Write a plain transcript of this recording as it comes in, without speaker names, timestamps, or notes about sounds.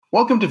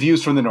Welcome to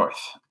Views from the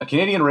North, a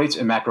Canadian rates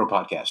and macro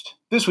podcast.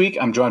 This week,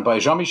 I'm joined by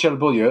Jean-Michel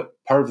Beaulieu,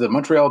 part of the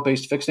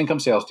Montreal-based fixed income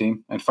sales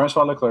team, and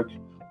Francois Leclerc,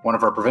 one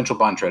of our provincial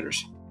bond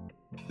traders.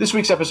 This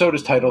week's episode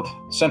is titled,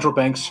 Central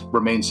Banks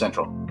Remain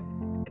Central.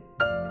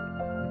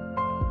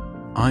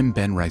 I'm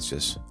Ben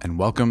Reitzes, and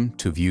welcome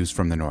to Views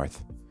from the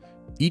North.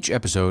 Each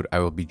episode, I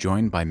will be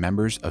joined by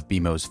members of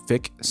BMO's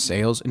FIC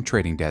sales and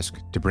trading desk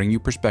to bring you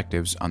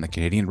perspectives on the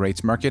Canadian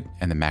rates market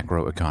and the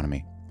macro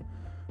economy.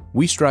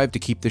 We strive to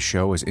keep this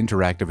show as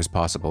interactive as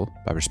possible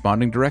by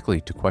responding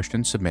directly to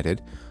questions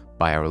submitted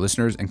by our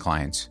listeners and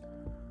clients.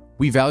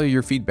 We value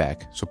your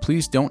feedback, so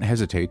please don't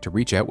hesitate to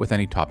reach out with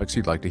any topics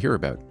you'd like to hear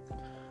about.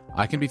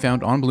 I can be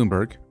found on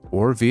Bloomberg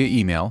or via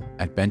email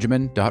at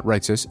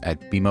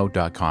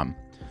benjamin.reitzes@bmo.com.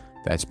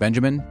 That's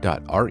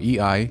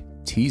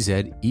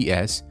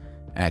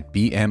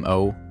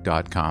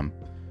benjamin.reitzes@bmo.com.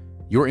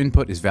 Your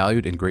input is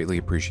valued and greatly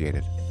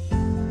appreciated.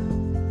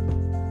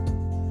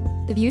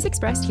 The views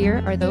expressed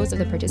here are those of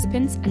the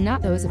participants and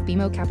not those of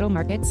BMO Capital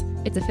Markets,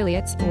 its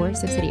affiliates, or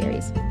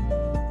subsidiaries.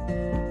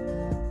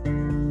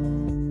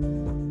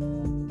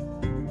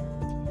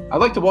 I'd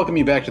like to welcome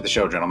you back to the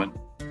show, gentlemen.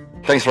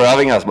 Thanks for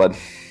having us, bud.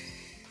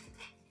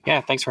 Yeah,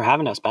 thanks for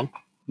having us, Ben.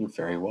 You're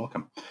very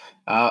welcome.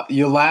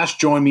 You last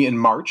joined me in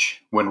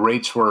March when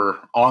rates were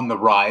on the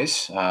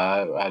rise.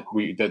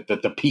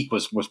 The peak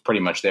was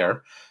pretty much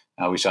there.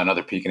 We saw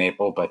another peak in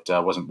April, but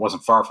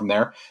wasn't far from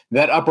there.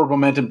 That upward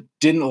momentum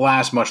didn't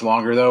last much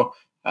longer, though.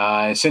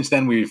 Since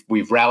then,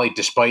 we've rallied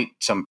despite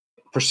some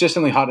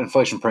persistently hot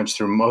inflation prints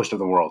through most of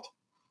the world.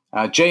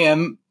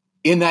 JM,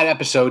 in that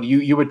episode,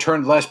 you had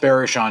turned less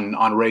bearish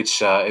on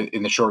rates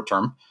in the short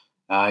term,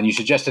 and you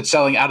suggested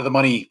selling out of the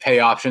money pay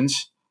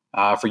options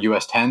for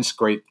U.S. 10s.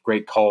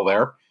 Great call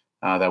there.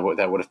 That would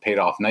have paid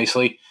off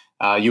nicely.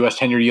 U.S.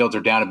 10-year yields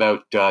are down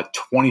about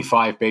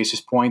 25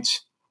 basis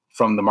points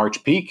from the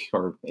March peak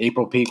or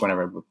April peak,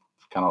 whenever,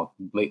 kind of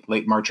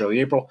late March, early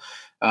April.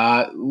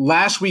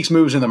 Last week's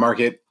moves in the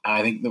market,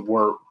 I think that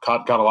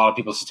caught a lot of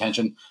people's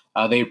attention.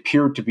 They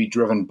appeared to be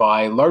driven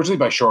largely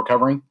by short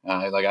covering.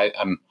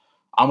 I'm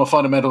a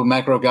fundamental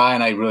macro guy,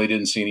 and I really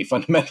didn't see any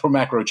fundamental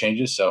macro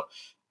changes. So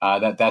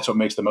that's what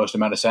makes the most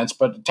amount of sense.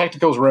 But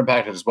technicals were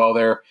impacted as well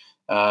there.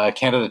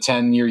 Canada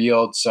 10-year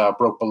yields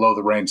broke below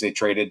the range they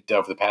traded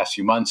over the past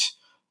few months.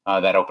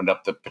 That opened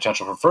up the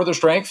potential for further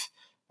strength.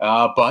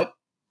 But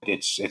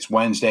it's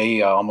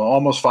Wednesday,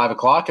 almost 5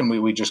 o'clock, and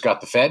we just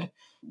got the Fed.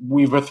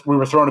 We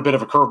were thrown a bit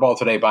of a curveball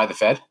today by the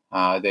Fed.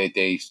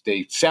 They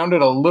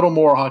sounded a little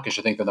more hawkish,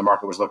 I think, than the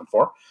market was looking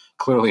for.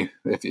 Clearly,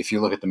 if you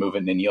look at the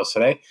movement in yields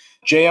today.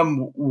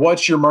 JM,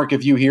 what's your market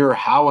view here?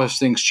 How has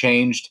things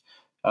changed?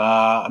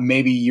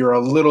 Maybe you're a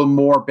little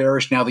more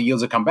bearish now the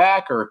yields have come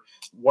back, or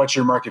what's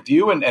your market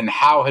view? And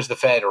how has the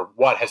Fed, or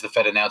what has the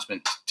Fed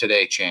announcement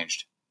today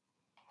changed?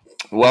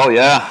 Well,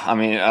 yeah, I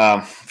mean,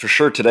 for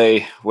sure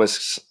today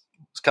was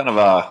kind of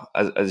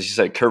as you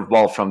said,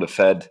 curveball from the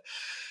Fed.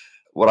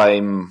 What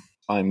I'm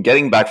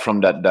getting back from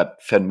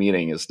that Fed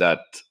meeting is that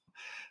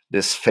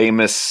this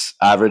famous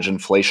average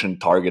inflation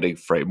targeting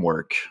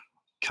framework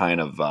kind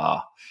of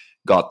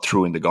got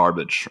through in the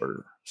garbage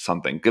or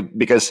something,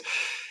 because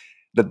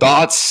the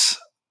dots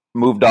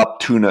moved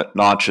up 2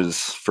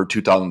 notches for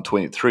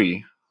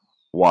 2023,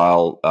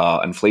 while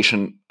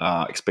inflation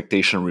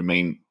expectation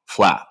remained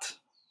flat.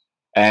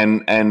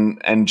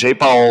 And Jay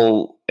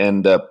Powell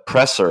and the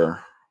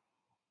presser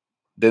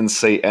didn't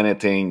say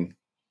anything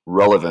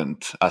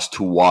relevant as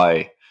to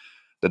why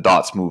the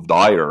dots moved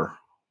higher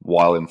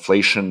while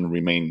inflation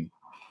remained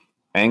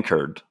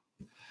anchored.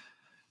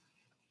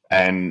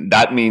 And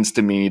that means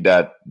to me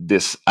that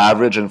this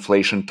average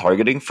inflation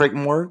targeting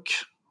framework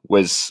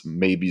was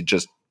maybe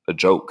just a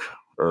joke,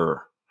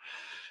 or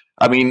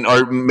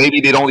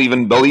maybe they don't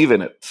even believe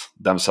in it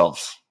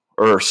themselves,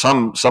 or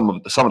some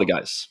of the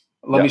guys.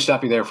 Let me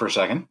stop you there for a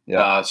second.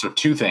 Yeah. So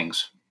two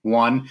things.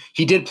 One,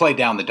 he did play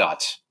down the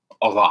dots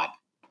a lot.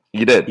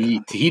 He did.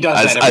 He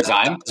does that every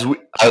time. As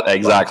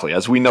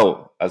we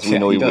know he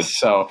does. would.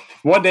 So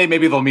one day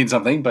maybe they'll mean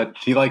something, but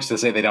he likes to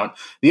say they don't.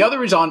 The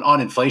other is on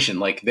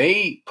inflation. Like,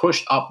 they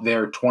pushed up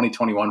their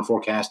 2021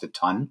 forecast a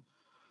ton.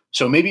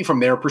 So maybe from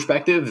their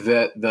perspective,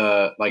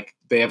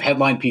 they have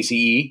headline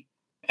PCE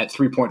at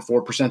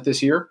 3.4%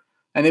 this year,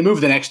 and they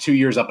move the next 2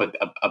 years up a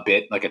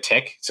bit, like a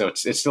tick. So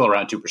it's still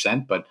around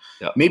 2%, but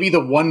maybe the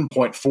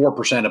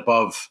 1.4%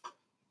 above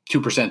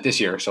 2%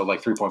 this year. So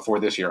like 3.4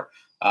 this year.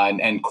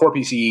 And core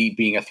PCE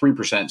being at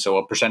 3%, so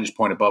a percentage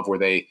point above where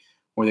they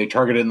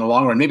targeted in the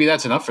long run. Maybe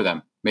that's enough for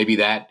them. Maybe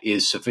that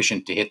is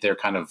sufficient to hit their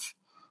kind of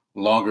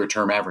longer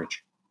term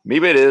average.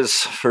 Maybe it is.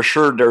 For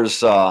sure, there's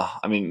some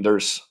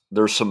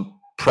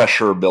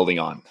pressure building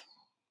on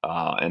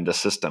in the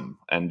system,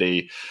 and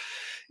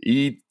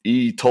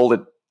he told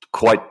it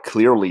quite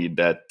clearly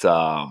that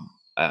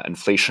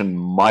inflation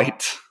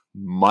might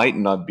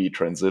not be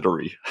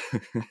transitory,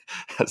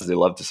 as they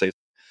love to say.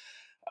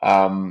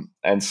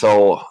 And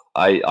so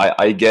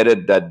I get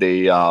it that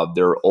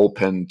they're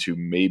open to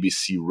maybe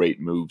see rate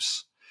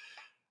moves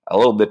a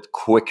little bit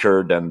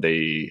quicker than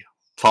they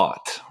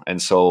thought. And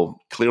so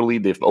clearly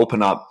they've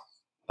opened up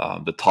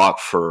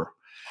the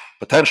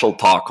potential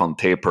talk on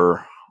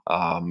taper,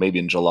 maybe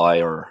in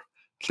July or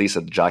at least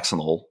at Jackson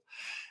Hole.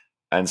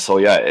 And so,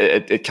 yeah,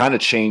 it kind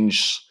of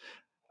changed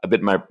a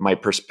bit my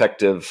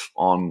perspective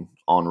on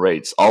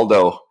rates.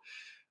 Although,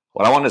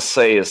 what I want to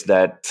say is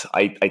that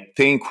I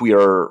think we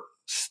are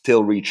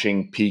still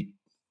reaching peak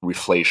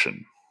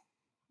reflation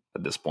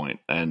at this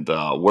point, and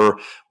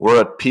we're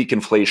at peak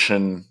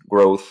inflation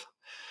growth.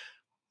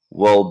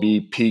 Will be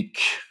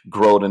peak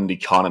growth in the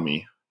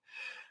economy,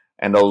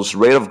 and those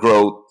rate of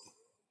growth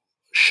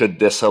should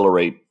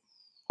decelerate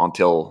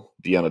until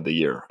the end of the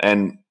year.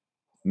 And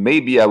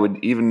maybe I would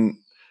even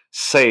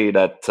say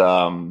that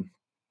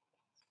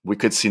we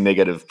could see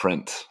negative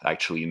print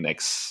actually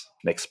next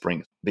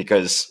spring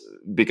because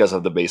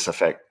of the base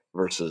effect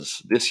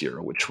versus this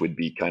year, which would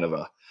be kind of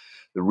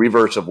the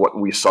reverse of what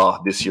we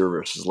saw this year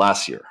versus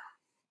last year.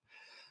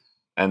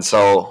 And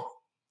so,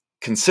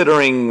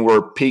 considering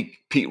we're peak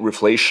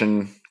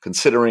reflation,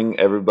 considering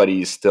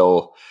everybody's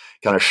still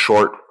kind of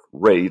short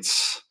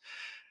rates,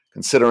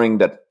 considering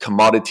that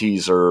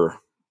commodities are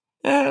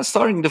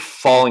starting to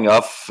falling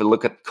off. You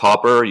look at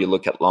copper, you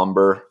look at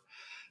lumber,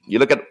 you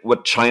look at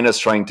what China's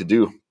trying to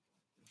do.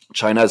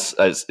 China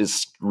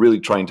is really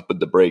trying to put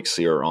the brakes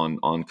here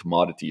on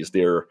commodities.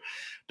 Their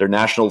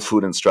National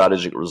Food and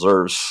Strategic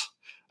Reserves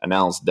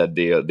announced that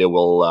they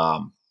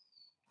will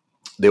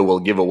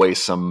give away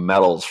some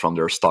metals from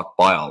their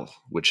stockpile,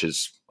 which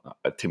is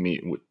to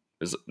me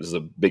is a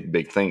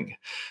big thing.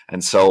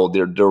 And so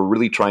they're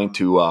really trying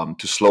to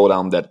slow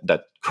down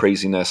that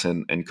craziness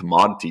in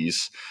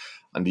commodities.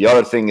 And the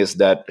other thing is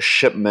that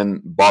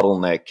shipment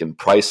bottleneck and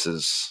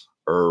prices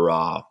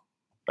are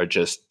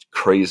just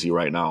crazy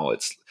right now.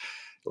 It's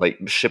like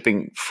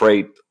shipping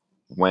freight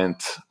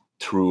went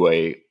through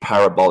a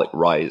parabolic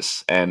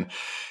rise, and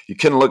you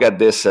can look at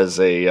this as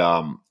a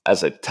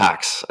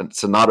tax.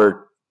 It's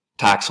another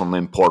tax on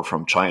import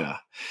from China,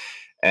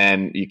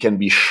 and you can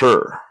be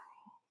sure,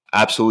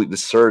 absolutely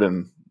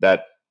certain,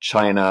 that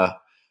China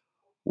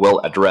will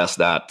address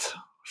that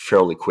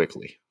fairly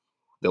quickly.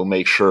 They'll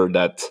make sure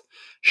that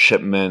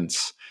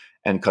shipments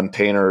and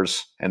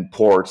containers and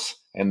ports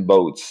and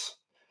boats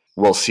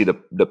will see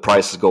the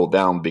prices go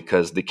down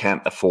because they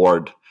can't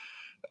afford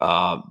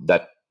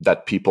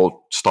that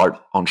people start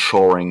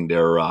onshoring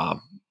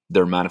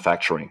their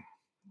manufacturing,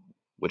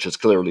 which is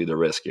clearly the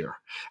risk here.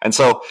 And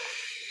so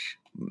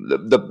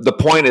the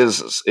point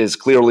is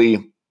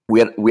clearly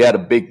we had a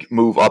big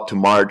move up to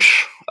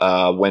March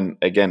when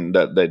again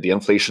the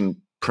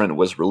inflation print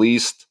was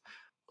released.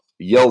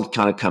 Yield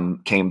kind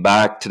of came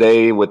back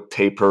today with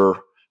taper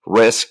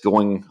risk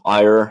going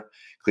higher.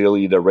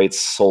 Clearly the rates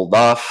sold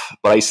off,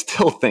 but I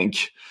still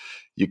think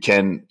you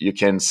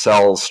can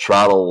sell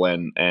straddle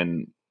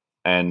and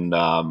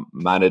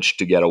manage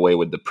to get away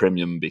with the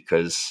premium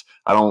because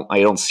I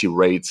don't see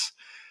rates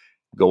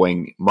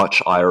going much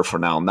higher for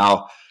now.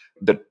 Now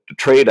the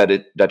trade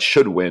that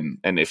should win,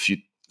 and if you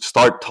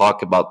start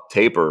talk about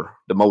taper,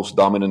 the most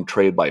dominant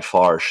trade by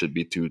far should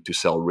be to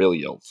sell real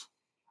yields.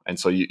 And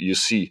so you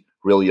see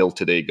real yield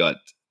today got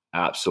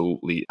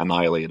absolutely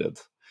annihilated,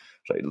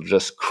 right?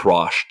 Just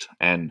crushed.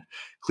 And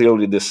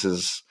clearly this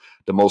is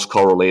the most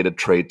correlated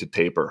trade to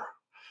taper,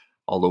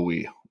 although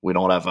we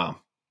don't have a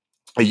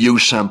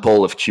huge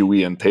sample of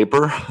QE and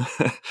taper,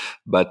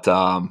 but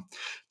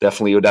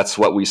definitely that's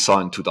what we saw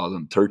in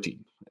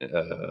 2013.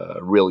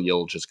 Real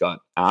yield just got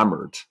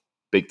hammered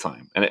big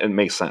time, and it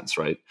makes sense,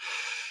 right?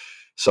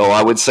 So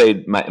I would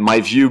say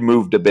my view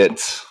moved a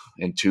bit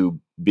into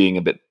being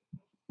a bit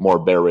more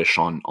bearish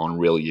on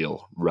real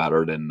yield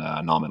rather than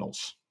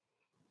nominals.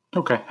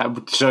 Okay.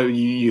 So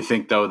you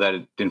think, though,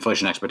 that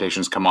inflation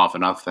expectations come off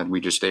enough that we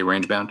just stay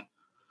range bound?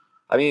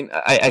 I mean,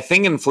 I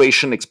think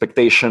inflation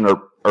expectation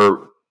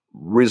are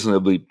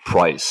reasonably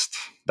priced.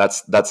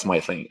 That's my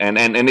thing.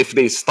 And if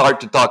they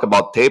start to talk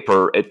about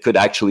taper, it could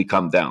actually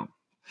come down.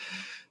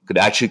 Could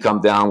actually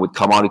come down with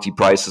commodity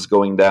prices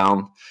going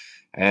down.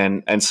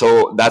 And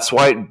so that's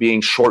why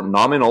being short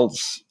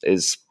nominals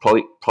is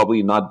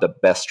probably not the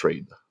best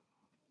trade.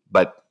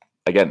 But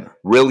again,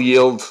 real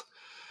yield,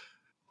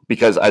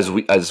 because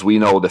as we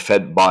know, the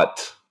Fed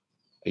bought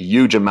a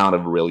huge amount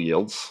of real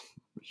yields,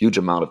 huge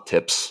amount of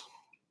tips.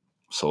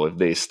 So if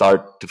they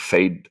start to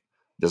fade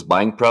this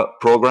buying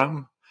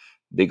program,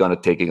 they're going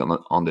to take it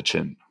on the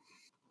chin.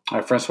 All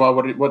right, Francois,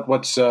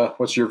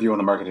 what's your view on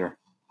the market here?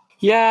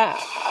 Yeah,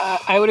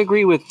 I would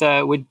agree with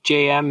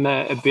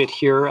JM a bit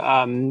here.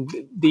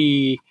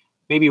 The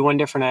maybe one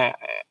different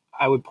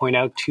I would point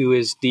out too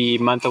is the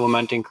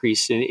month-over-month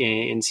increase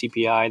in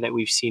CPI that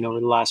we've seen over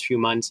the last few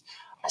months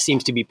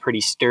seems to be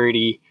pretty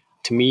sturdy.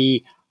 To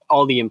me,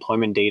 all the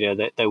employment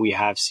data that we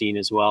have seen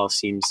as well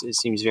seems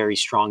very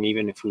strong.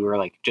 Even if we were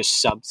like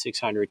just sub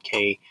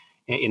 600K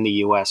in the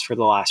US for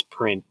the last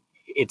print,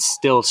 it's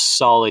still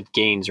solid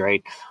gains,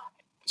 right?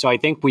 So I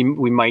think we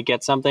might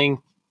get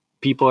something.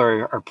 People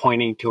are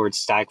pointing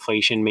towards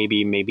stagflation.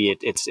 Maybe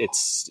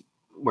it's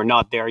we're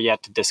not there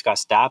yet to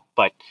discuss that,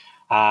 but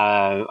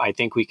I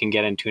think we can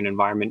get into an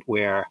environment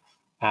where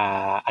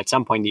at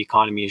some point the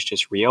economy is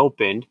just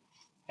reopened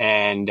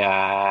and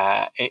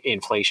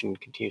inflation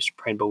continues to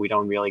print, but we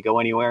don't really go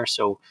anywhere.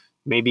 So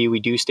maybe we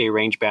do stay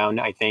range bound.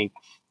 I think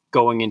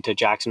going into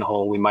Jackson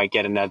Hole, we might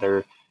get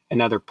another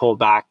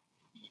pullback.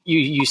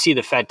 You see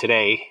the Fed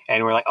today,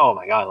 and we're like, oh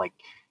my God, like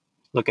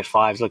look at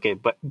fives,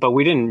 but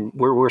we didn't.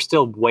 We're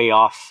still way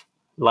off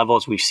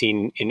levels we've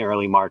seen in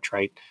early March,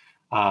 right?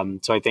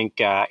 So I think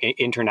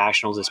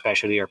internationals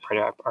especially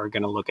are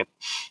going to look at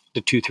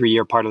the 2-3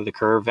 year part of the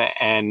curve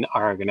and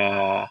are going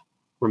to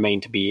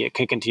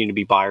continue to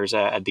be buyers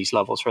at these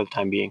levels for the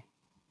time being.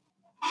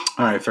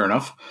 All right, fair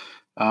enough.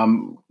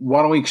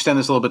 Why don't we extend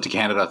this a little bit to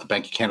Canada? The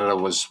Bank of Canada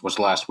was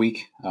last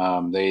week.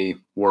 They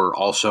were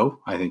also,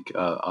 I think,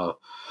 at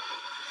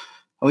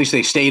least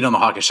they stayed on the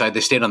hawkish side. They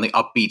stayed on the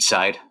upbeat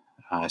side,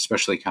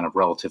 especially kind of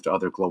relative to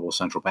other global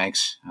central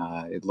banks.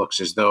 It looks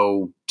as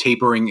though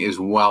tapering is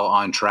well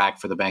on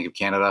track for the Bank of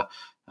Canada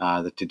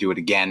to do it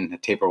again,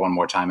 taper one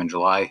more time in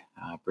July,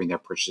 bring their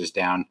purchases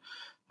down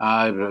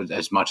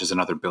as much as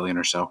another billion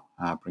or so,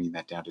 bringing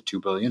that down to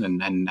 $2 billion.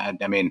 And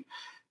I mean,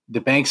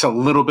 the bank's a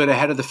little bit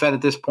ahead of the Fed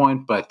at this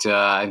point, but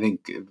I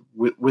think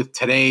with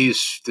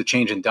the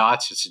change in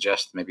dots, it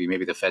suggests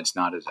maybe the Fed's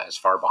not as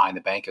far behind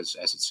the bank as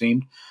it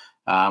seemed.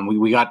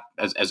 We got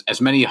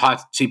as many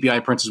hot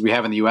CPI prints as we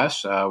have in the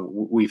U.S.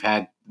 We've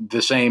had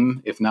the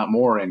same, if not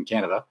more, in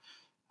Canada.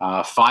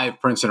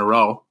 5 prints in a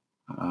row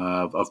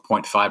of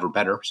 0.5 or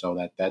better.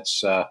 So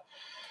that's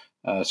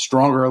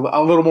stronger,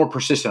 a little more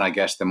persistent, I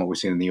guess, than what we've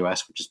seen in the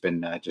U.S., which has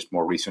been just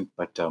more recent,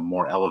 but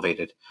more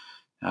elevated.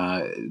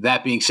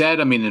 That being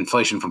said, I mean,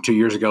 inflation from 2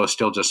 years ago is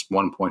still just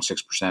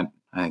 1.6%.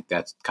 I think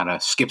that kind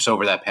of skips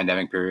over that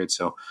pandemic period.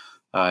 So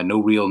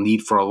no real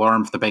need for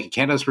alarm from the Bank of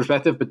Canada's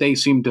perspective, but they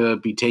seem to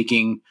be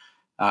taking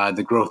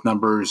the growth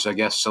numbers, I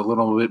guess, a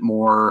little bit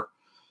more,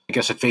 I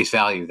guess, at face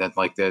value, that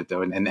like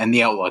and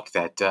the outlook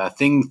that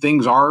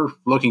things are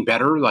looking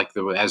better. Like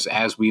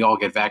as we all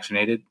get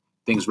vaccinated,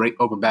 things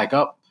open back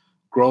up,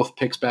 growth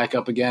picks back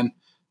up again,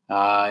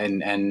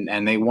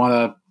 and they want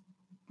to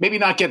maybe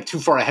not get too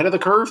far ahead of the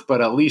curve,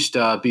 but at least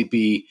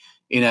be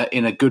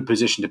in a good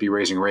position to be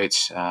raising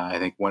rates. I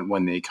think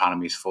when the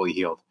economy is fully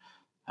healed.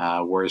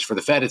 Whereas for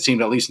the Fed, it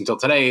seemed at least until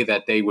today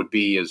that they would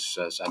be as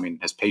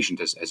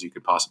patient as you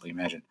could possibly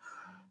imagine.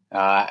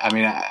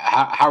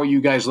 How are you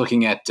guys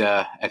looking at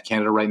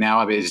Canada right now?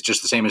 I mean, is it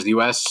just the same as the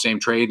U.S., same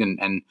trade,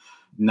 and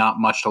not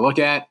much to look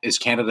at? Is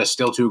Canada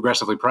still too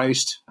aggressively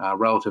priced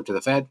relative to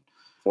the Fed,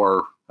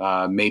 or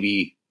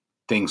maybe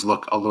things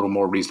look a little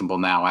more reasonable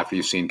now after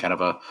you've seen kind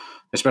of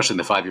especially in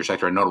the 5-year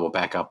sector, a notable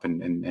backup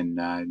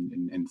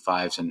in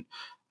fives and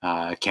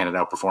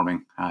Canada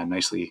outperforming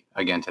nicely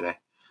again today?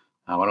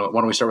 Why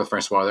don't we start with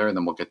Francois there, and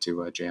then we'll get to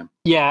JM.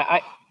 Yeah,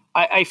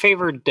 I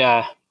favored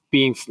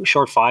being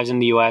short fives in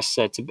the U.S.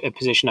 That's a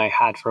position I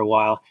had for a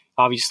while.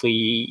 Obviously,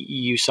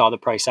 you saw the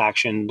price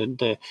action,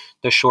 the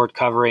short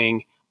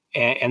covering,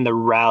 and the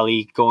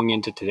rally going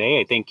into today.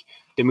 I think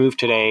the move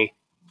today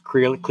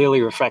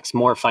clearly reflects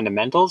more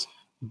fundamentals,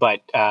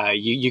 but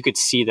you could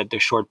see that the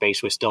short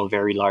base was still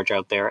very large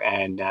out there,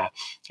 and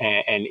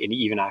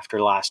even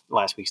after last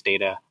week's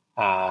data,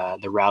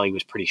 the rally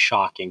was pretty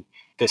shocking,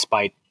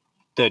 despite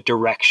the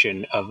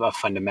direction of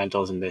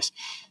fundamentals in this.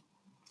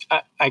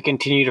 I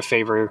continue to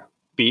favor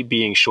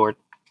being short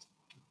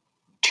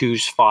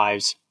 2s,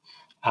 5s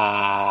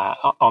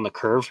on the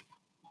curve.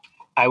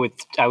 I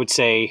would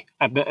say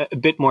a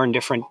bit more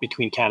indifferent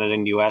between Canada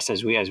and US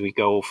as we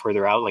go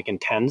further out, like in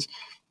 10s.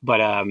 But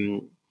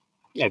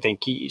I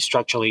think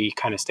structurally you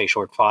kind of stay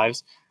short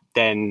 5s.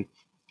 Then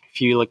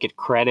if you look at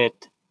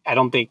credit, I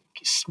don't think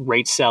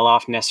rate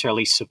sell-off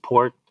necessarily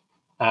support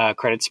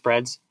credit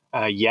spreads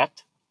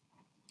yet.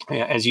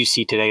 As you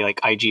see today, like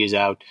IG is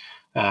out,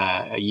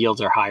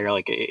 yields are higher.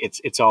 Like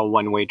it's all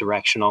one-way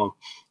directional,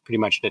 pretty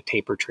much the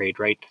taper trade,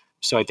 right?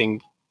 So I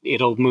think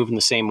it'll move in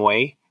the same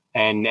way,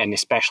 and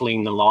especially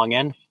in the long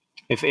end.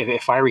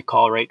 If I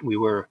recall right, we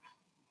were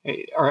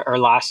our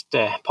last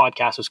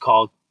podcast was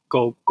called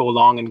 "Go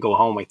Long and Go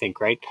Home," I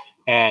think, right?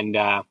 And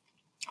I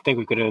think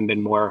we could have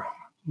been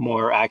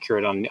more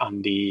accurate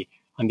on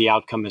the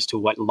outcome as to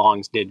what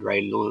longs did,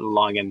 right?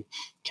 Long in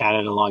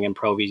Canada, long in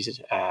Provies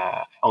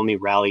only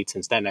rallied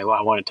since then. I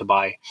wanted to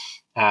buy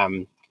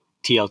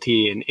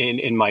TLT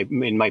in my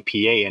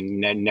PA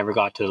and never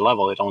got to the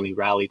level. It only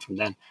rallied from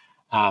then.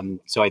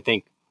 So I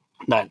think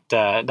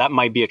that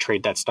might be a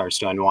trade that starts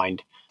to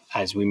unwind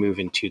as we move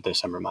into the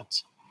summer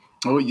months.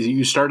 Well,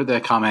 you started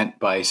that comment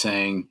by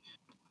saying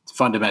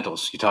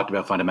fundamentals. You talked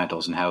about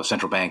fundamentals and how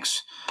central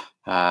banks,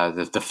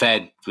 the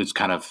Fed was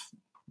kind of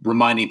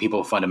reminding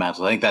people of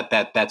fundamentals. I think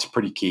that's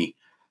pretty key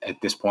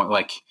at this point.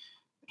 Like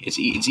it's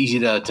easy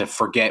to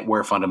forget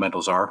where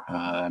fundamentals are.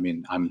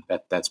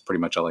 That's pretty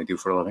much all I do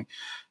for a living.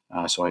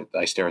 So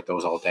I stare at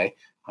those all day,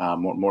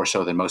 more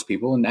so than most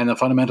people. And the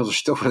fundamentals are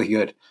still really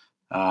good.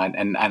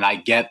 And I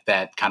get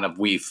that kind of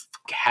we've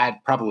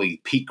had probably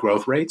peak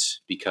growth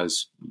rates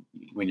because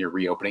when you're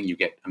reopening, you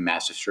get a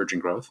massive surge in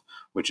growth,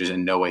 which is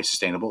in no way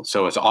sustainable.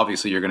 So it's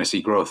obviously you're going to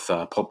see growth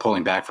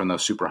pulling back from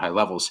those super high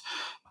levels.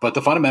 But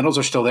the fundamentals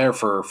are still there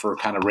for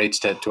kind of rates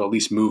to at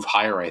least move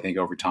higher, I think,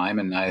 over time.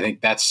 And I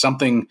think that's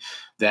something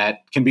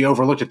that can be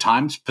overlooked at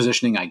times.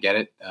 Positioning, I get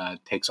it,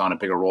 takes on a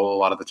bigger role a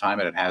lot of the time,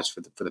 and it has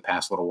for the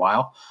past little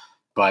while.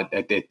 But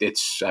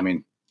it's, I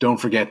mean, don't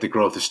forget the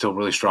growth is still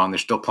really strong.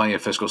 There's still plenty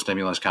of fiscal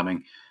stimulus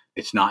coming.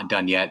 It's not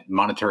done yet.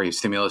 Monetary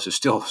stimulus is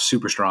still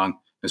super strong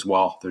as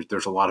well.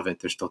 There's a lot of it.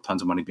 There's still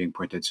tons of money being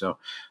printed. So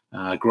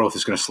growth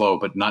is going to slow,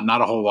 but not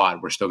a whole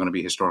lot. We're still going to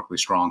be historically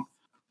strong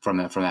from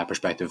that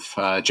perspective.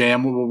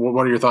 JM,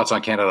 what are your thoughts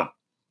on Canada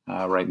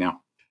right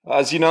now?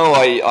 As you know,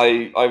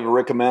 I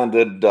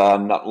recommended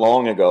not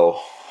long ago,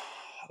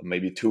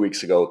 maybe 2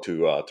 weeks ago,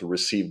 to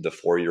receive the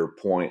 4-year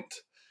point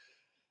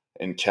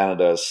in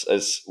Canada,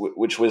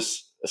 which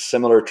was a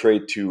similar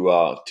trade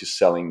to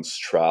selling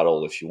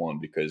straddle, if you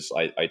want, because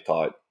I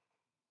thought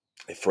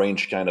if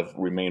range kind of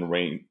remained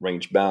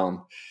range bound,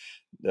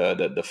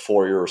 the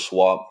 4-year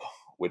swap,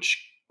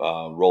 which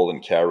rolled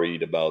and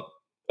carried about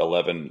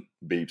 11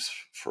 beeps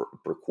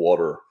per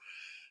quarter,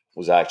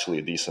 was actually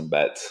a decent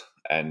bet,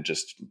 and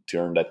just to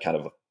earn that kind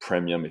of a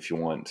premium, if you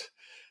want,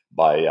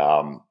 by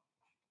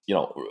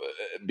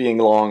being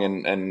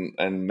long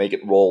and make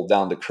it roll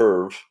down the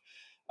curve.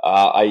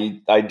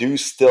 I do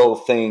still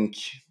think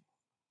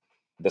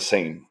the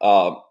same.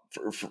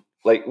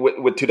 Like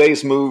with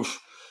today's move,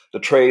 the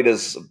trade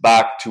is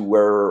back to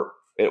where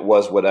it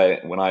was when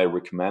I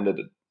recommended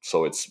it.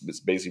 So it's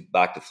basically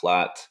back to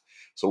flat.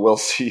 So we'll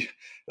see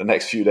the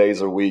next few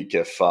days or week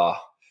if I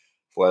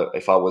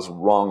was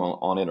wrong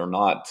on it or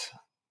not.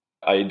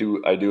 I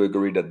do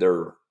agree that there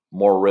are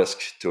more risk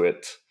to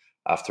it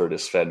after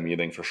this Fed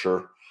meeting for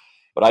sure.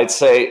 But I'd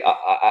say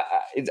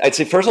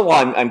first of all,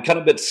 I'm kind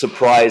of a bit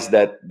surprised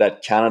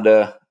that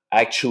Canada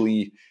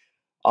actually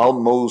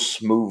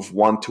almost moved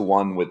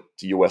 1-to-1 with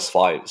the US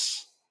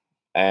 5s,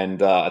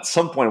 and at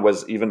some point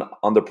was even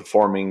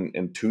underperforming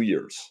in 2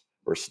 years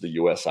versus the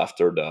US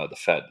after the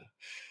Fed.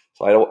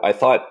 So I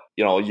thought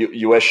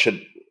US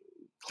should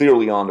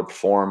clearly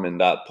underperform in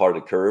that part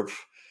of the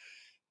curve,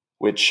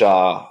 which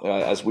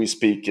as we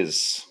speak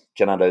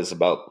Canada is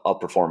about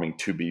outperforming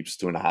 2 beeps,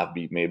 2.5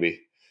 beep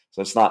maybe.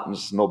 So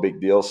it's no big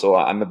deal. So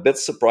I'm a bit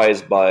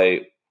surprised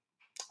by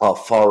how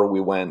far we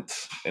went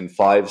in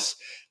 5s.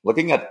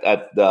 Looking at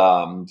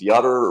the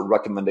other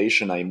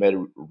recommendation I made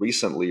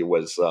recently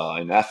was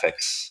in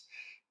FX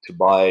to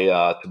buy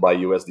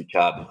USD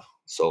CAD.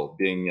 So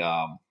being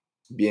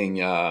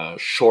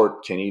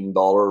short Canadian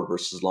dollar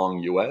versus long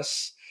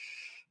US,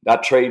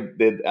 that trade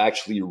did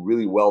actually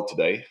really well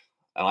today,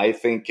 and I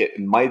think it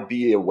might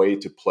be a way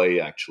to play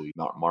actually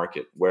not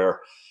market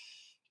where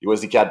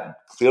USD CAD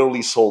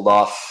clearly sold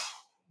off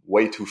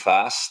way too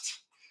fast,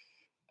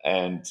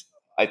 and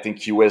I think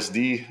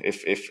USD,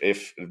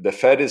 if the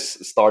Fed is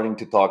starting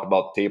to talk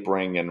about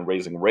tapering and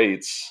raising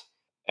rates,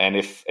 and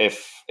if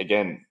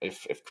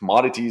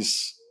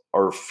commodities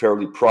are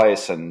fairly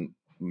priced and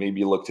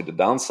maybe look to the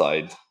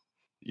downside,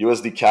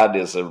 USD CAD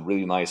is a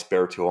really nice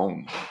pair to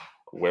own,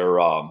 where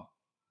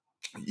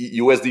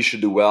USD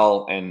should do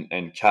well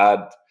and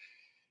CAD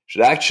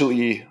should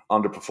actually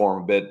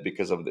underperform a bit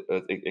because of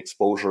the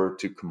exposure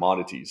to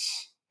commodities.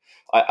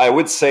 I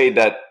would say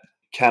that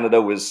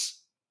Canada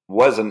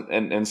wasn't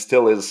and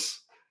still is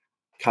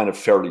kind of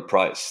fairly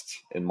priced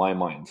in my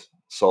mind.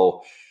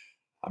 So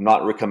I'm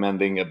not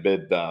recommending a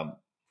bid to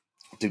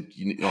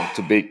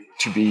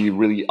be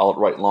really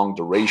outright long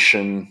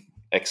duration,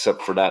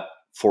 except for that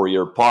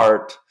 4-year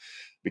part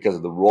because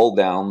of the roll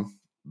down.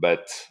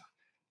 But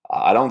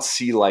I don't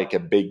see like a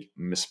big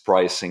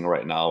mispricing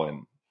right now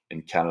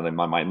in Canada in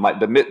my mind.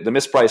 The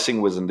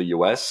mispricing was in the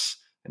US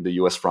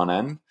front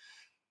end,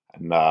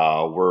 and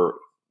we're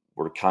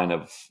kind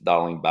of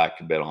dialing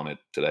back a bit on it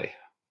today.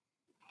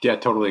 Yeah,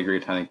 totally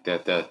agreed. I think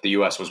that the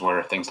US was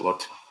where things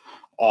looked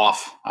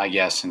off, I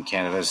guess, and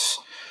Canada's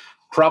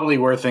probably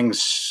where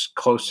things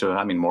close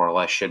to, more or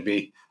less should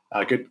be.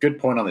 Good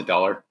point on the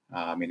dollar.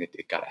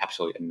 It got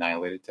absolutely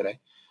annihilated today.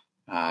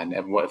 And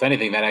if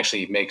anything, that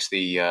actually makes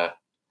the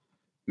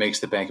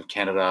Bank of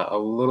Canada a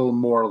little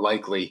more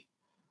likely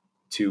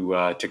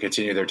to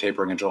continue their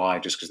tapering in July,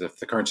 just because if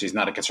the currency is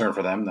not a concern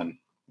for them, then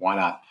why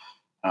not?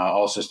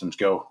 All systems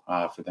go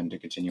for them to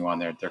continue on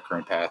their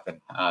current path, and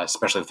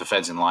especially if the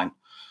Fed's in line,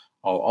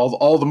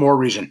 all the more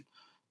reason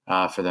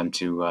for them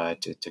to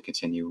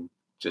continue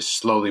just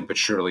slowly but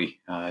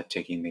surely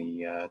taking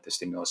the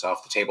stimulus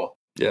off the table.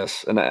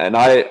 Yes, and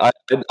I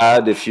did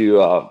add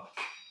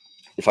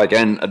if I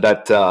can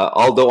that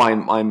although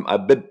I'm a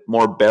bit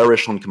more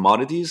bearish on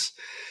commodities,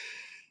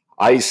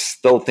 I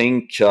still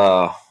think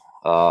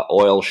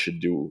oil should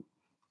do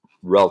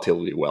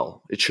relatively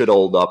well. It should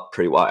hold up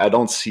pretty well. I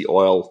don't see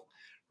oil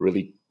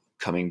really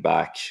coming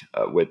back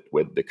with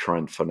the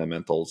current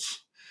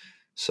fundamentals.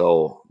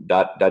 So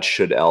that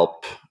should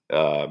help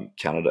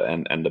Canada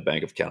and the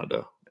Bank of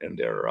Canada in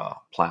their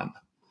plan.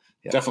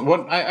 Definitely.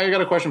 What I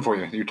got a question for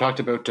you. You talked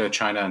about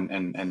China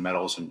and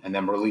metals and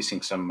them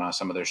releasing some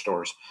of their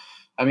stores.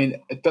 I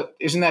mean,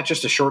 isn't that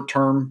just a short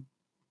term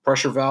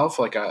pressure valve?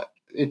 Like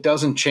it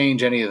doesn't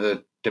change any of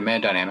the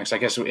demand dynamics. I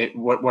guess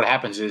what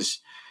happens is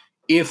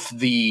if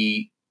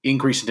the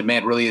increase in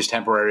demand really is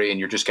temporary and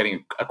you're just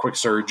getting a quick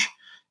surge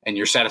and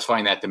you're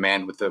satisfying that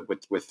demand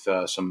with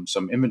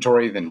some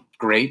inventory, then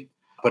great.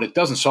 But it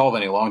doesn't solve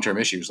any long term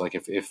issues. Like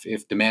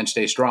if demand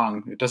stays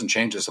strong, it doesn't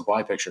change the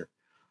supply picture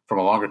from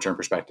a longer term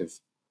perspective.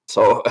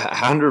 So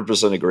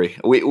 100% agree.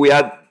 We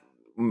had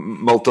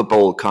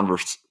multiple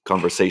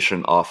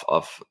conversation of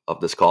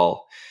this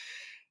call,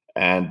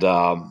 and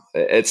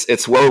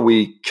it's where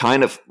we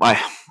kind of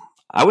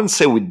I wouldn't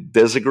say we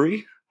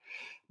disagree,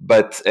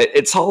 but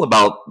it's all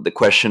about the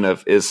question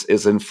of is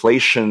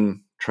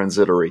inflation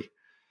transitory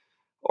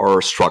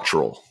or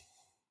structural?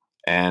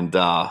 And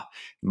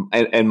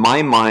in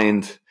my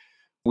mind,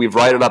 we've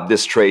righted up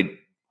this trade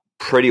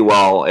pretty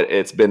well.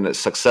 It's been a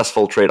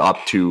successful trade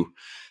up to,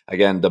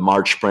 again, the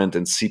March print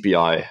and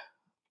CPI.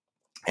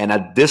 And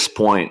at this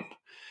point,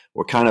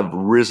 we're kind of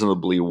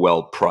reasonably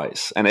well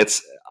priced. And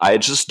I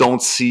just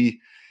don't see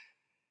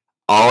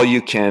how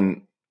you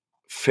can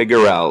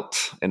figure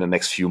out in the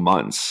next few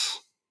months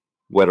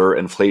whether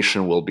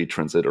inflation will be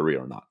transitory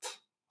or not.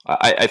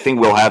 I think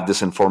we'll have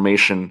this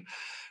information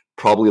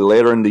probably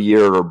later in the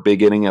year or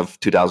beginning of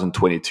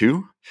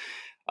 2022.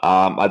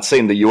 I'd say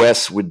in the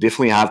US, we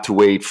definitely have to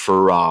wait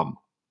for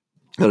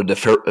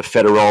the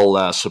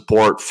federal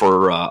support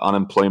for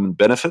unemployment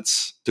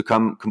benefits to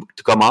come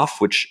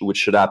off, which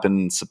should happen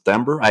in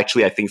September.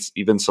 Actually, I think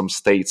even some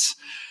states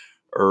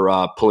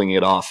are pulling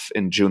it off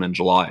in June and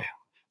July.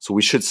 So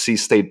we should see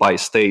state by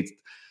state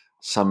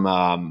some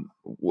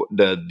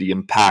the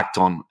impact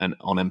on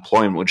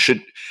employment, which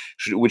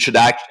should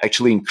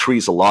actually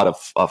increase a lot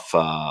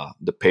of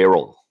the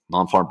payroll.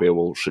 Non-farm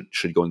payroll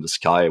should go in the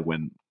sky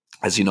when,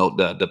 as you know,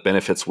 the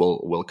benefits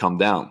will come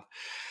down.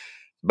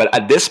 But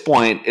at this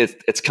point,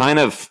 it's kind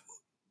of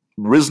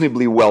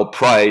reasonably well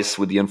priced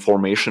with the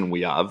information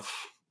we have.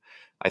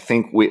 I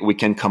think we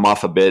can come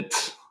off a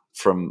bit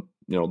from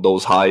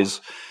those highs,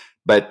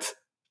 but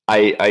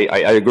I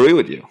agree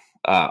with you.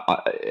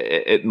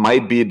 It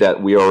might be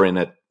that we are in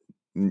a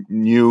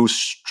new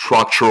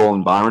structural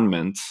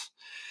environment,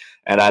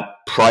 and that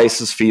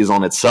prices fees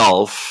on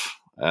itself,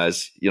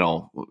 as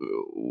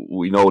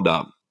we know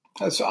that.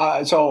 So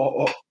I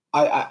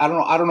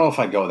don't know if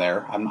I go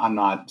there. I'm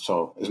not.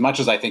 So as much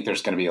as I think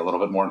there's going to be a little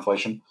bit more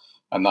inflation,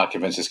 I'm not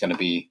convinced it's going to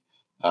be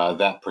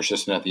that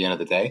persistent at the end of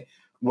the day.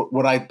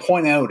 What I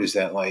point out is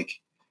that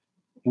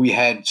we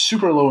had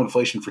super low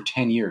inflation for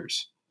 10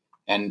 years,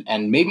 and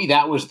maybe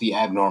that was the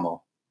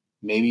abnormal.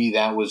 Maybe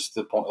that was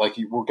the point.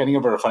 We're getting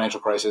over a financial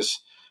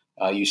crisis.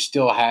 You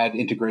still had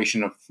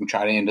integration from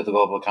China into the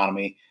global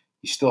economy.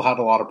 You still had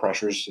a lot of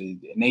pressures.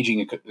 And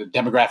aging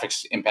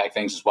demographics impact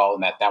things as well,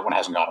 and that one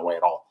hasn't gone away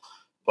at all.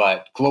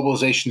 But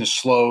globalization has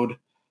slowed.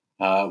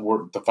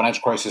 The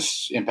financial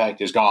crisis impact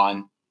is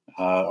gone,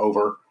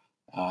 over.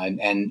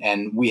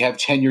 And we have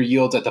 10-year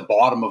yields at the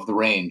bottom of the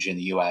range in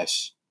the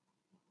U.S.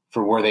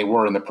 for where they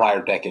were in the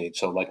prior decade.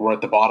 So we're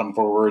at the bottom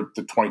for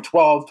the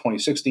 2012,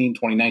 2016,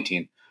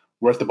 2019.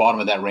 We're at the bottom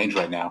of that range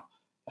right now.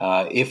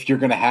 If you're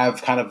going to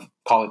have kind of,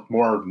 call it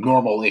more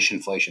normal-ish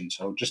inflation,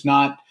 so just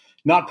not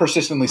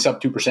persistently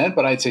sub 2%,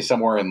 but I'd say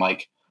somewhere in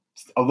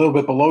a little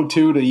bit below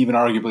 2 to even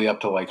arguably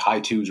up to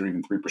high 2s or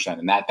even 3%,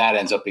 and that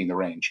ends up being the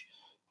range.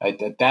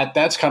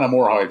 That's kind of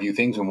more how I view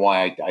things, and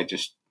why I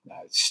just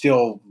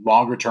still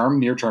longer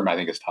term, near term, I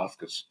think it's tough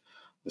because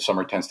the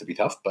summer tends to be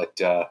tough, but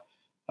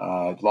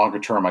longer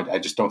term, I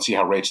just don't see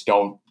how rates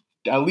don't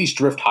at least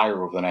drift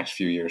higher over the next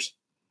few years.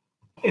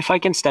 If I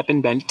can step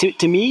in, Ben,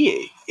 to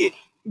me, it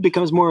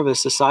becomes more of a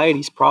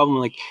society's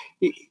problem.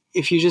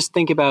 If you just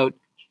think about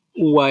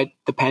what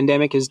the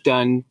pandemic has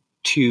done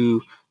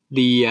to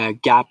the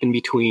gap in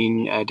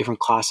between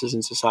different classes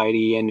in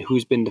society and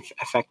who's been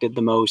affected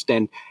the most,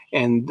 and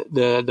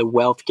the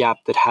wealth gap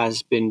that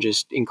has been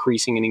just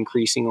increasing and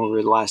increasing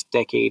over the last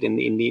decade in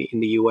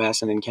the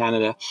US and in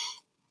Canada.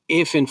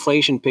 If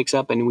inflation picks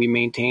up and we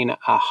maintain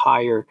a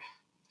higher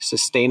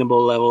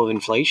sustainable level of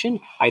inflation,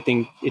 I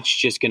think it's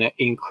just going to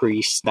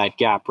increase that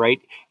gap,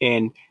 right?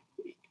 And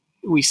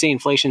we say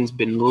inflation's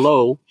been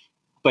low,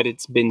 but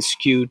it's been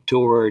skewed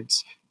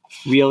towards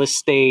real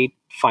estate,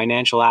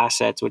 financial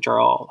assets, which are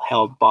all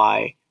held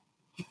by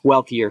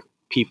wealthier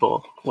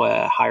people,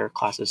 higher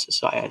classes of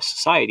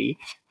society.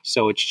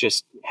 So it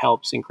just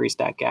helps increase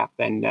that gap.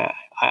 And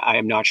I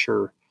am not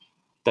sure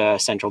the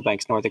central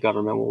banks nor the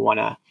government will want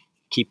to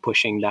keep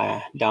pushing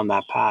down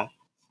that path.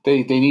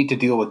 They need to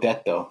deal with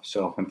debt, though.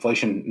 So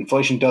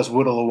inflation does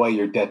whittle away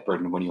your debt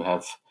burden when you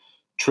have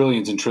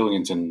trillions and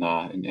trillions in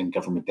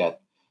government debt.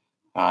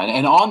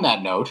 And on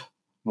that note,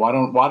 why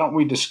don't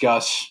we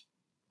discuss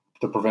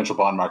the provincial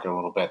bond market a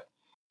little bit?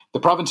 The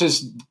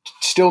provinces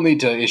still need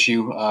to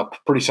issue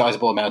pretty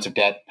sizable amounts of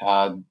debt,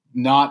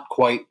 not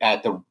quite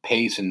at the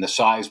pace and the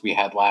size we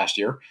had last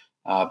year,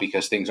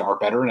 because things are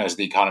better, and as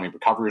the economy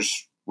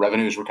recovers,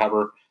 revenues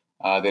recover.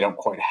 They don't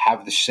quite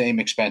have the same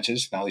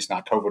expenses, at least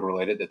not COVID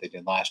related, that they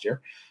did last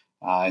year.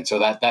 And so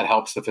that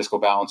helps the fiscal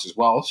balance as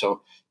well.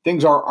 So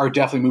things are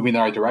definitely moving in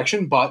the right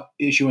direction, but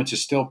issuance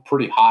is still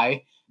pretty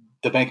high.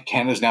 The Bank of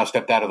Canada has now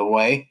stepped out of the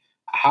way.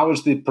 How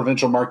is the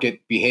provincial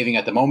market behaving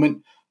at the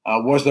moment?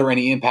 Was there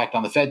any impact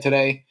on the Fed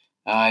today?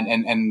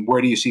 And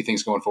where do you see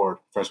things going forward,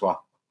 Francois?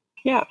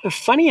 Yeah,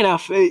 funny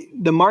enough,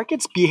 the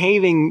market's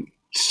behaving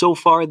so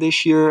far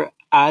this year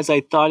as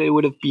I thought it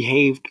would have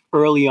behaved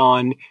early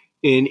on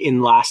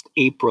in last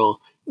April.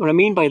 What I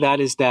mean by that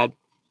is that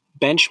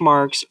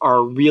benchmarks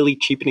are really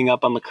cheapening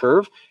up on the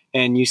curve,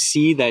 and you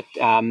see that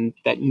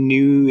that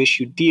new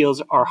issue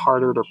deals are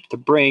harder to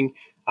bring.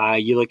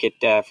 You look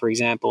at, for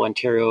example,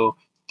 Ontario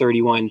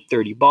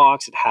 31-30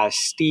 box. It has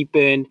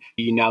steepened.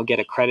 You now get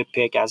a credit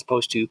pick as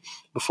opposed to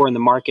before in the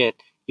market,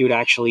 you would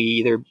actually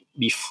either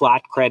be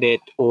flat credit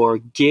or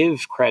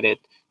give credit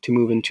to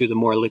move into the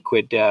more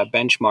liquid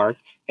benchmark.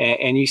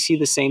 And you see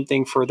the same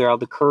thing further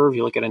out the curve.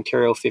 You look at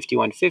Ontario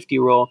 51-50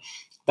 roll.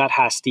 That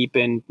has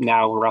steepened,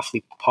 now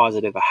roughly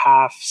positive a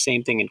half.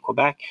 Same thing in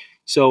Quebec.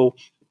 So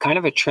kind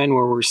of a trend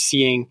where we're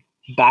seeing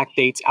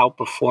backdates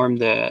outperform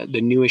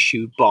the new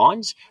issue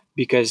bonds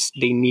because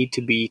they need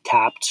to be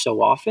tapped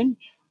so often.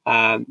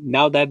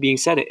 Now, that being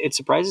said, it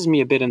surprises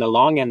me a bit in the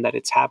long end that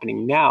it's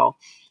happening now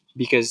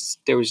because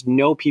there was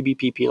no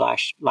PBPP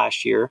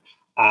last year.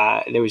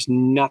 There was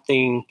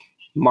nothing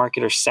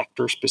market or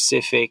sector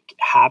specific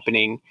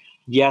happening.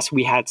 Yes,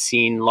 we had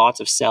seen lots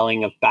of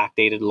selling of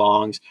backdated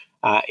longs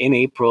in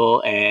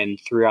April and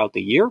throughout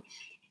the year,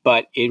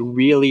 but it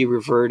really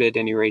reverted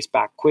and erased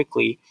back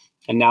quickly.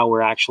 And now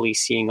we're actually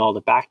seeing all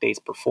the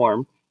backdates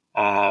perform,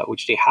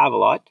 which they have a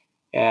lot.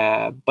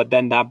 But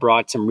then that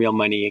brought some real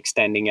money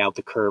extending out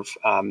the curve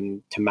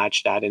to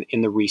match that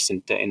in the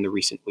recent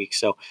weeks.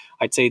 So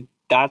I'd say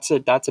that's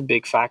a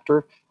big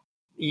factor.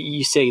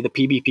 You say the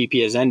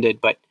PBPP has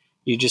ended, but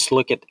you just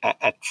look at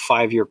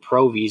 5-year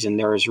Provies and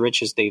they're as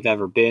rich as they've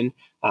ever been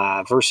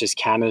versus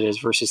Canada's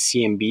versus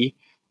CMB.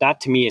 That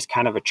to me is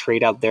kind of a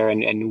trade out there,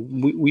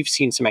 and we've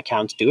seen some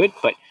accounts do it,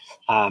 but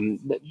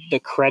the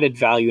credit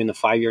value in the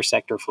 5-year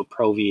sector for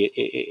Provie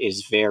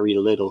is very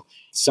little.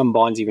 Some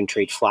bonds even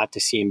trade flat to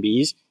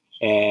CMBs,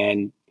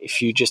 and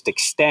if you just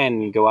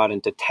extend and go out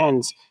into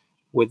 10s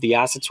with the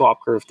asset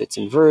swap curve that's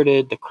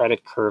inverted, the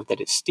credit curve that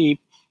is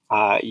steep,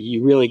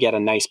 you really get a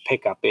nice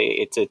pickup.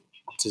 It's a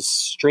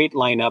straight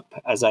line up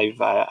as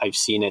I've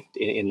seen it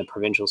in the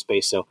provincial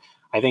space. So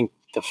I think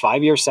the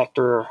 5-year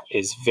sector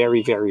is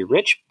very, very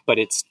rich, but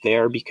it's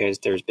there because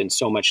there's been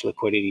so much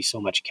liquidity, so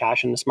much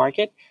cash in this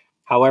market.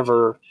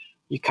 However,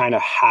 you kind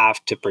of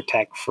have to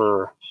protect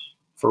for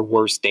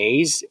worse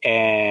days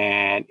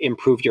and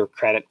improve your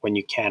credit when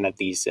you can at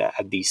these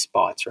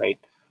spots, right?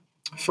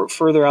 For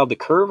further out the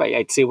curve,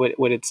 I'd say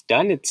what it's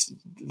done, it's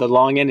the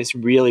long end is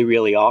really,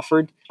 really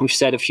offered. We've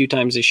said a few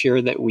times this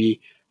year that we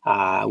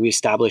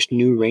established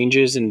new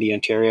ranges in the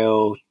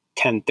Ontario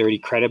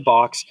 10-30 credit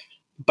box,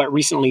 but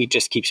recently it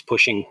just keeps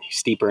pushing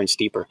steeper and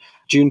steeper.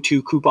 June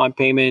 2 coupon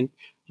payment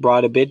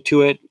brought a bit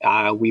to it.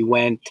 We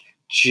went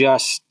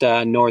just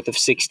north of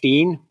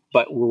 16,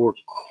 but we were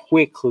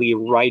quickly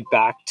right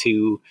back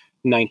to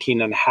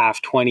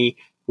 19.5, 20.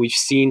 We've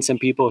seen some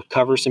people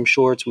cover some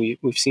shorts.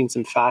 We've seen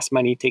some fast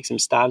money take some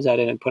stabs at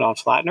it and put on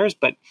flatteners,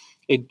 but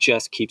it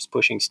just keeps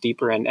pushing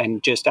steeper.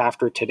 And just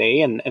after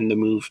today and the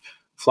move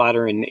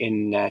flatter in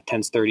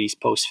 10s, 30s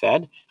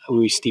post-Fed,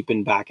 we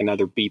steepened back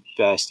another beep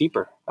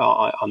steeper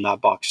on that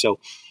box. So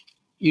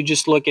you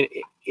just look at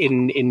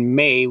in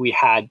May, we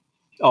had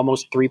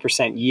almost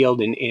 3%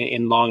 yield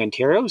in long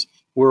Ontarios.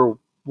 We're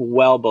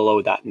well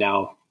below that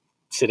now,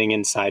 sitting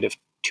inside of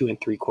 2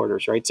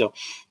 3/4, right? So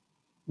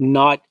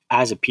not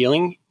as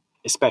appealing,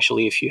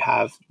 especially if you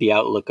have the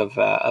outlook of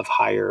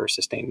higher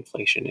sustained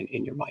inflation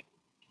in your mind.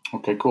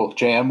 Okay, cool.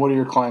 JM, what are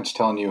your clients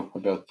telling you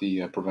about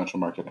the provincial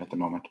market at the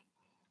moment?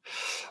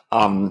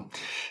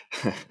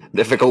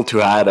 Difficult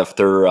to add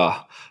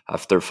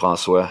after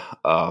Francois.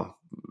 I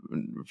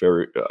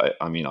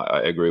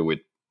agree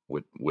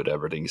with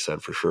everything he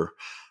said for sure.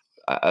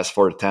 As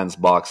for the 10s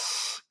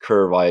box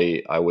curve,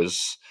 I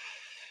was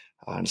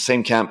in the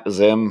same camp as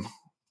him,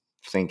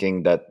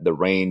 thinking that the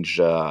range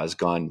has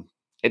gone.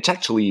 It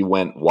actually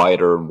went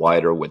wider and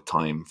wider with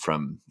time.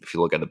 From, if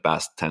you look at the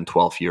past 10,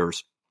 12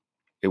 years,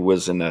 it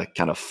was in a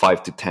kind of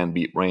 5 to 10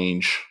 beat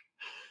range.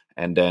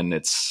 And then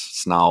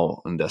it's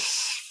now in this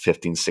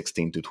 15,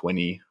 16 to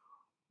 20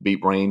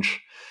 beat range.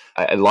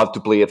 I love to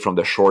play it from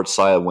the short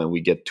side when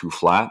we get too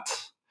flat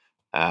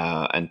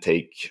and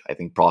take, I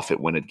think, profit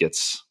when it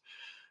gets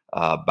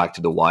back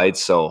to the wide.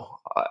 So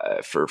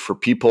for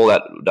people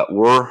that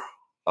were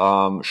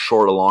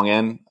short a long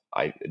end,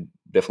 I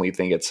definitely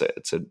think it's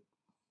a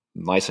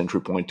nice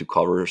entry point to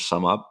cover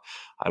some up.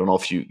 I don't know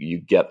if you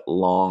get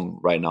long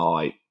right now.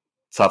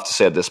 It's tough to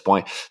say at this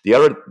point. The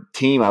other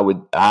team I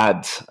would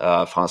add,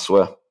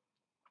 Francois,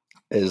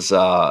 is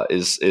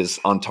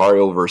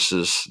Ontario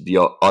versus the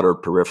other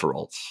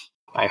peripherals.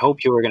 I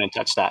hope you were going to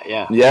touch that.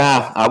 Yeah.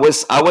 Yeah, I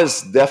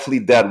was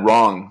definitely dead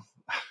wrong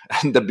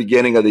the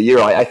beginning of the year,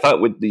 I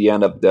thought with the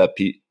end of the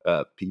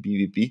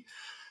PPVP,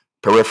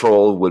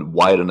 peripheral would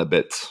widen a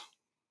bit.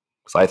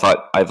 So I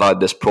thought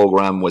this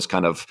program was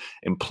kind of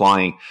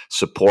implying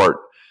support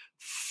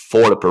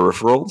for the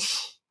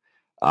peripherals,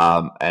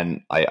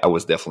 and I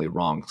was definitely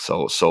wrong.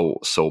 So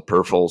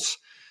peripherals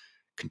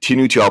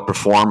continue to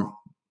outperform,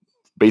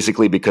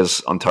 basically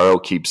because Ontario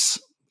keeps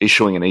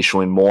issuing and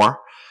issuing more.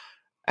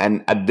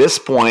 And at this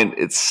point,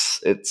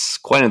 it's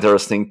quite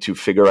interesting to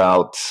figure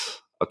out,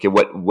 okay,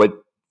 what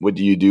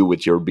do you do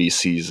with your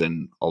BCs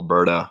in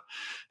Alberta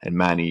and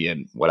Manny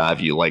and what have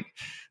you? Like,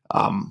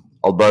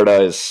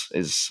 Alberta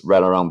is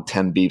right around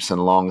 10 beeps in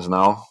longs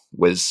now,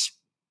 was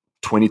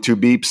 22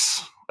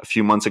 beeps a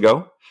few months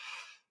ago.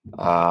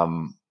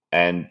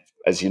 And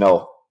as you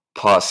know,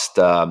 post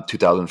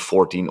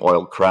 2014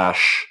 oil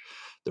crash,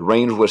 the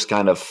range was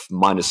kind of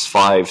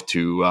 -5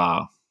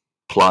 to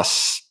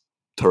plus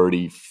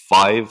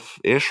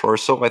 35-ish or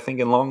so, I think,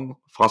 in long,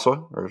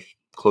 Francois, or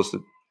close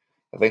to,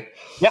 I think.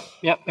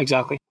 Yep,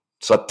 exactly.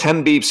 So at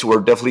 10 beeps,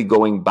 we're definitely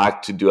going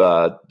back to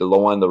the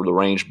low end of the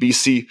range.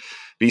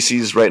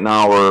 BCs right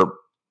now are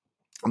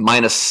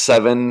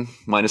 -7,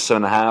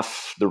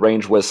 -7.5. The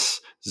range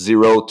was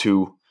 0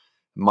 to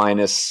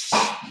minus,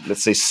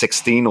 let's say,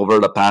 16 over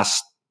the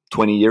past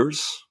 20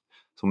 years.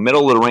 So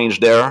middle of the range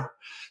there.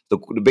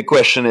 The big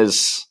question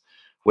is,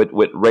 with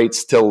rates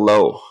still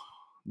low,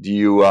 do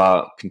you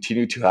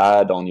continue to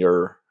add on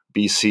your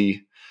BC?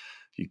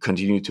 Do you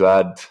continue to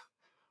add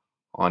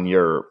on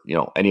your,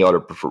 any other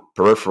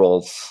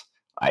peripherals?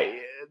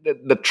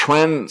 The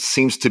trend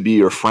seems to be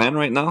your friend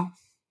right now.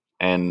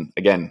 And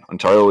again,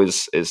 Ontario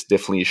is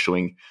definitely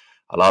issuing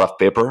a lot of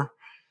paper.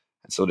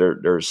 And so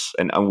there's,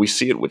 and we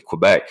see it with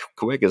Quebec.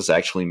 Quebec is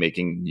actually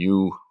making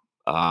new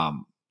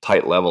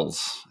tight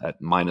levels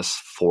at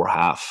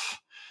 -4.5.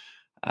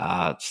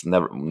 It's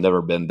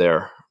never been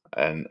there.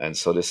 And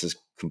so this is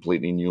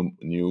completely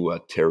new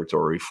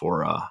territory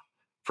for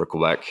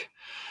Quebec.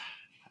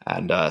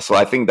 And so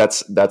I think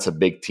that's a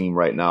big team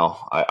right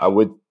now. I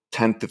would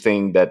tend to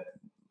think that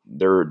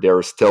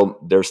there's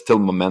still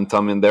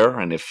momentum in there,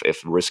 and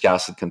if risk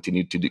asset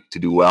continue to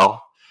do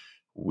well,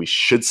 we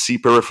should see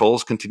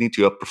peripherals continue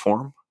to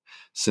outperform,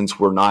 since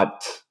we're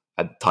not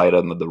at the tight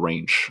end of the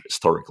range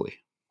historically.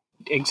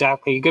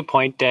 Exactly, good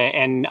point.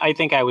 And I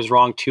think I was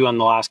wrong too on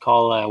the last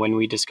call when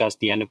we discussed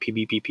the end of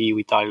PBPP.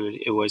 We thought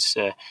it was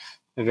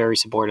very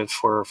supportive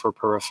for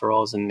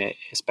peripherals and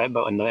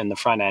in the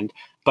front end.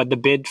 But the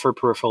bid for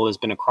peripheral has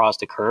been across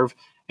the curve.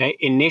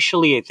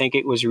 Initially, I think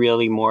it was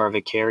really more of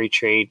a carry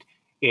trade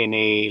in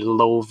a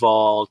low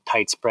vol,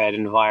 tight spread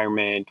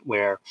environment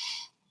where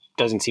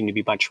doesn't seem to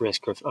be much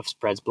risk of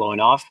spreads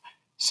blowing off.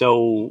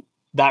 So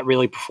that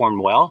really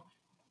performed well.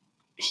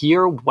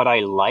 Here, what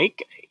I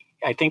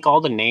think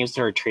all the names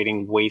that are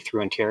trading way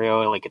through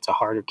Ontario, like it's a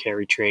harder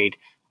carry trade.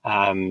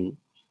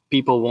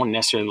 People won't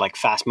necessarily, like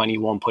fast money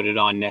won't put it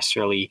on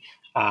necessarily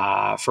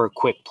for a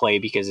quick play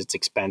because it's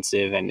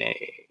expensive, and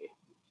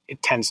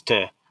it tends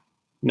to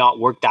not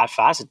work that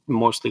fast. It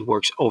mostly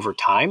works over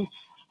time.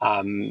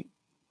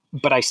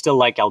 But I still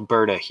like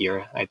Alberta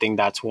here. I think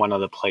that's one of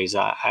the plays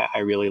I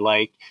really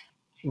like,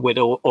 with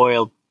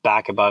oil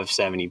back above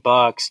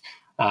 $70.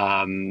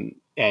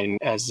 And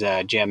as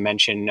Jim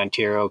mentioned,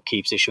 Ontario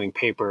keeps issuing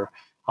paper.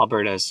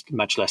 Alberta has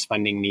much less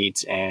funding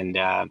needs, and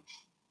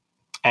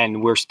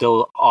we're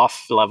still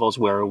off levels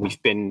where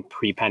we've been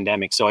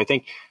pre-pandemic. So I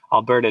think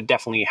Alberta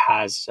definitely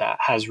has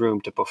room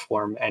to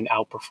perform and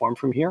outperform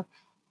from here,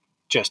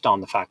 just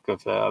on the fact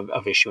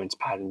of issuance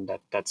pattern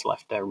that's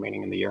left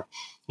remaining in the year.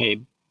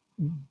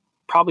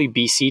 Probably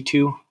BC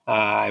too,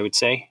 I would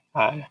say.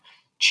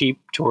 Cheap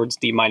towards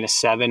the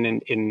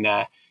 -7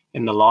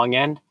 in the long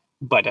end,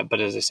 but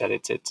as I said,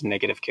 it's a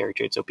negative carry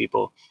trade, so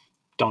people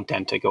don't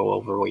tend to go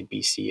overweight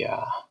BC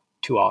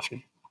too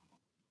often.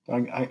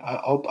 I'm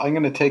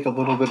going to take a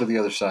little bit of the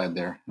other side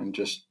there, and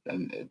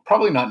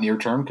probably not near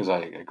term, because I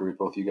agree with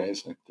both you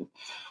guys.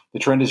 The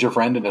trend is your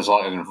friend, and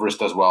if risk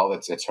does well,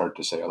 it's hard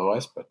to say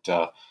otherwise.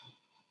 But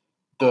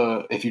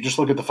if you just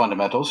look at the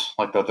fundamentals,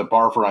 like the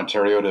bar for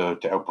Ontario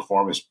to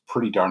outperform is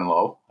pretty darn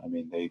low. I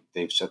mean,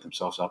 they've set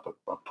themselves up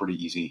a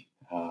pretty easy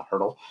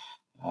hurdle.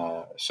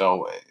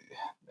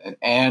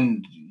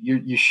 And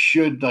you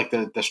should, like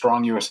the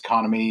strong U.S.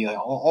 economy,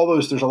 all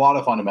those. There's a lot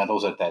of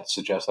fundamentals that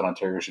suggest that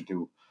Ontario should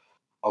do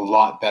a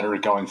lot better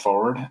going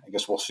forward. I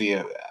guess we'll see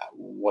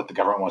what the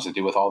government wants to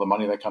do with all the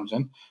money that comes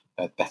in.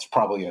 That's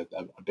probably a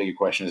bigger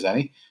question as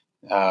any.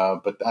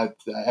 But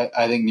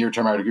I think near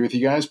term, I would agree with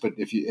you guys. But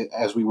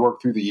as we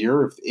work through the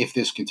year, if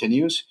this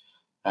continues,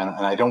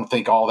 and I don't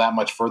think all that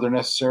much further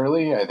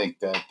necessarily, I think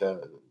that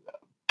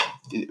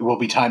it will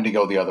be time to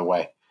go the other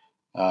way.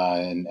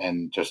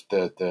 And just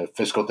the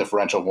fiscal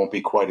differential won't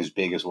be quite as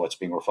big as what's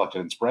being reflected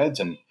in spreads,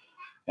 and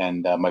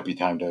might be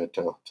time to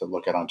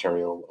look at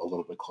Ontario a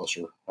little bit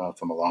closer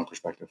from a long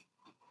perspective.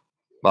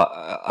 Well,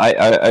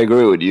 I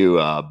agree with you,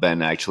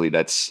 Ben. Actually,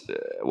 that's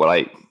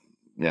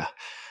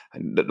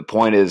The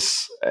point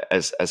is,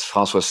 as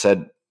Francois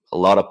said, a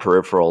lot of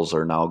peripherals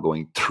are now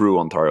going through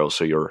Ontario,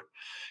 so you're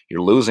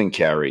losing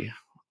carry,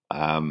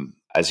 and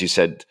as you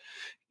said,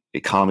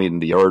 economy in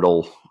the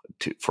hurdle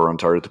for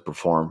Ontario to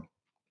perform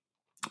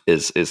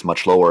is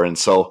much lower. And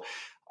so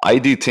I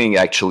do think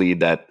actually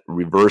that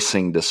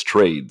reversing this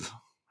trade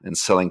and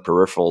selling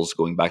peripherals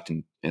going back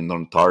in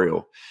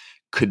Ontario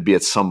could be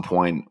at some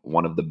point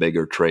one of the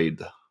bigger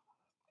trade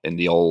in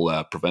the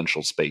whole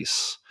provincial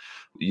space.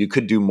 You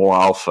could do more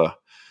alpha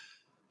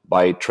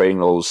by trading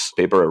those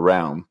paper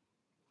around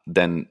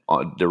than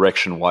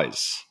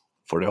direction-wise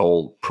for the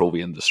whole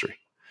Provi industry,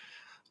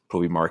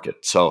 Provi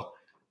market. So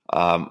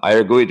I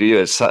agree with you.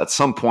 At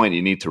some point,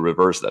 you need to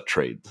reverse that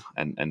trade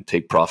and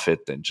take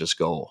profit and just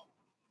go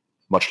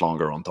much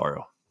longer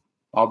Ontario.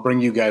 I'll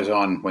bring you guys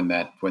on when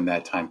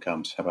that time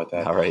comes. How about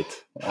that? All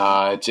right.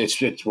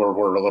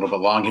 We're a little bit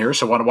long here,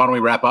 so why don't we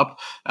wrap up?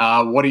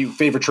 What do you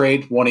favorite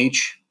trade? One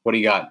each. What do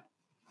you got?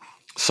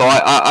 So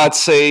I'd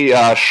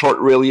say short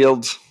real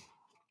yields,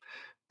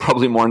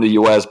 probably more in the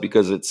US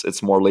because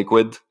it's more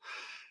liquid.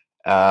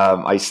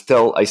 I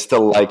still like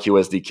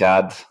USD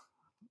CAD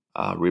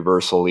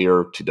reversal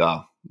here to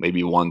the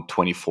maybe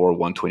 124,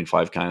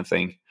 125 kind of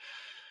thing.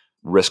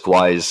 Risk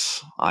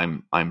wise,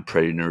 I'm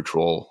pretty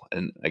neutral,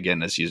 and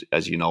again, as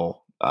you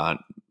know,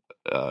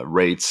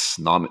 rates,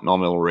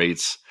 nominal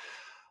rates,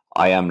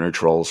 I am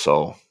neutral.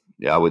 So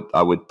yeah,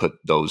 I would put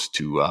those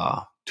two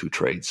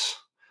trades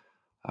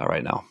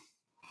right now.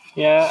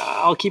 Yeah,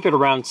 I'll keep it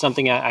around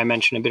something I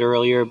mentioned a bit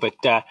earlier, but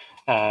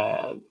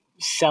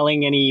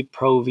selling any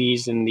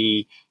Provis in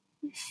the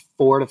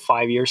 4 to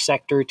 5 year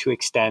sector to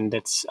extend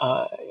that's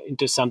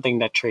into something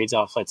that trades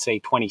off, let's say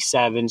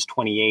 27s,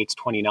 28s,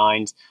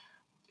 29s,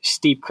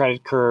 steep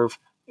credit curve,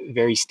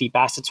 very steep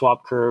asset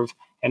swap curve,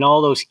 and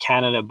all those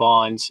Canada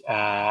bonds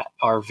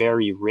are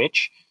very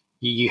rich.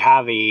 You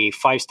have a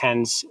 5s,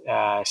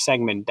 10s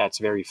segment that's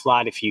very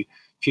flat. If you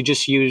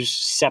just use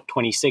SEP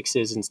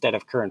 26s instead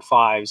of current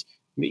 5s,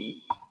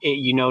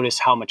 you notice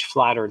how much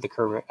flatter the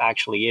curve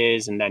actually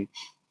is. And then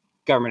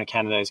Government of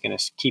Canada is going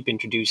to keep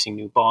introducing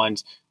new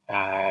bonds,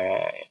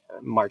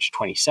 March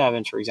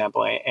 27th, for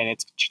example, and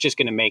it's just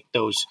going to make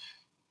those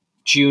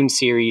June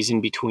series in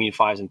between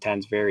 5s and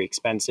 10s very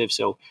expensive.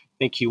 So I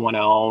think you want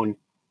to own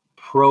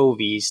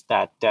Provis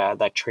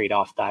that trade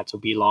off that. So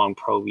be long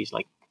Provis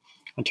like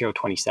Ontario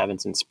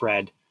 27s and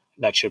spread.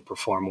 That should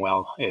perform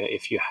well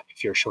if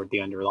you're short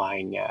the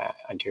underlying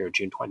Ontario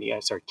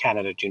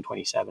Canada June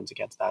 27s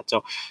against that.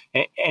 So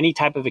any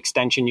type of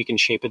extension, you can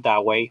shape it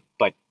that way,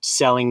 but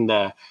selling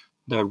the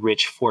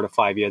rich 4 to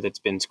 5 year that's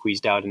been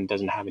squeezed out and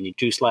doesn't have any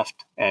juice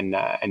left, and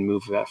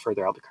move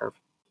further out the curve.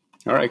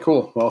 All right,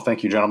 cool. Well,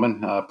 thank you,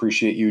 gentlemen.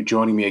 Appreciate you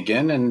joining me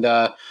again.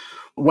 And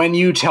when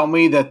you tell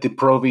me that the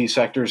Provi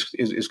sector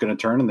is going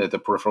to turn and that the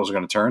peripherals are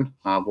going to turn,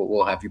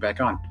 we'll have you back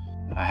on.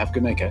 Have a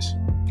good night, guys.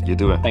 You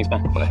do it. Thanks,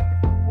 man. Bye.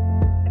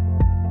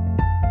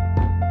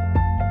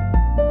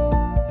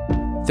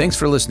 Thanks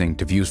for listening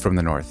to Views from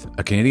the North,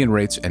 a Canadian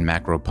rates and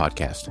macro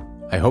podcast.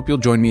 I hope you'll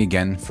join me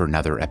again for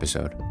another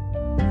episode.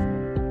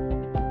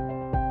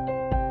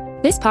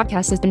 This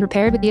podcast has been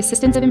prepared with the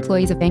assistance of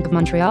employees of Bank of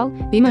Montreal,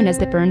 BMO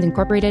Nesbitt Burns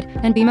Incorporated,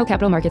 and BMO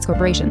Capital Markets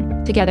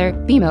Corporation. Together,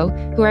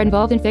 BMO, who are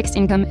involved in fixed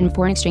income and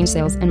foreign exchange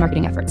sales and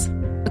marketing efforts.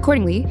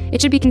 Accordingly,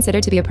 it should be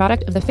considered to be a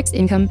product of the fixed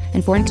income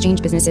and foreign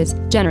exchange businesses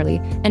generally,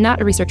 and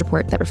not a research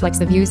report that reflects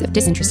the views of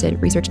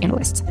disinterested research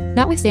analysts.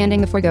 Notwithstanding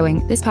the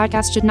foregoing, this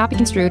podcast should not be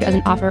construed as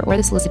an offer or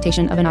the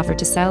solicitation of an offer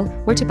to sell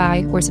or to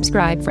buy or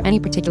subscribe for any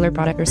particular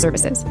product or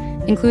services,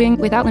 including,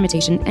 without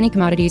limitation, any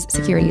commodities,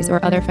 securities,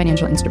 or other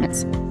financial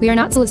instruments. We are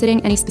not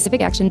soliciting any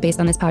specific action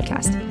based on this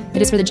podcast.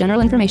 It is for the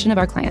general information of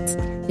our clients.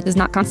 It does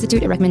not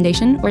constitute a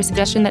recommendation or a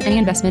suggestion that any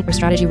investment or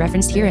strategy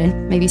referenced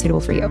herein may be suitable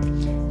for you.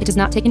 It does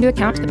not take into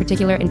account the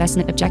particular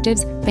investment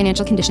objectives,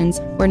 financial conditions,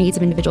 or needs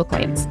of individual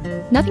clients.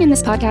 Nothing in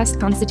this podcast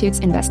constitutes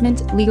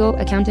investment, legal,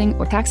 accounting,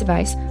 or tax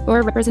advice, or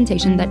a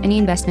representation that any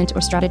investment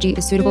or strategy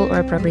is suitable or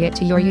appropriate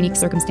to your unique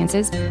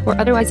circumstances, or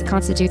otherwise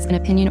constitutes an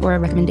opinion or a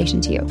recommendation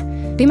to you.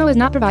 BMO is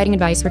not providing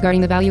advice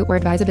regarding the value or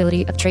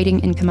advisability of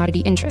trading in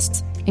commodity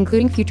interests,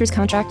 including futures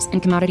contracts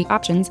and commodity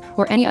options,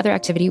 or any other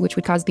activity which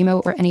would cause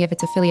BMO or any of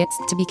its affiliates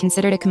to be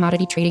considered a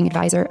commodity trading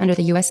advisor under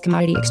the U.S.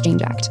 Commodity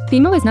Exchange Act.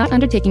 BMO is not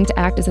undertaking to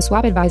act as a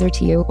swap advisor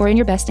to you or in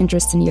your best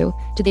interests in you.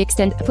 To the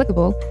extent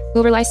applicable,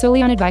 will rely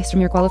solely on advice from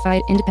your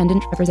qualified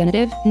independent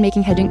representative in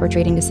making hedging or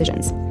trading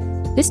decisions.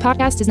 This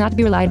podcast is not to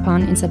be relied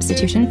upon in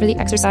substitution for the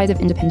exercise of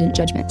independent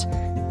judgment.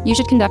 You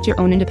should conduct your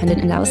own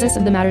independent analysis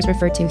of the matters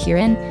referred to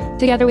herein,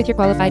 together with your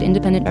qualified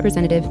independent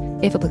representative,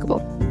 if applicable.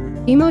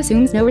 BMO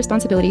assumes no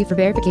responsibility for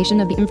verification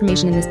of the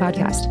information in this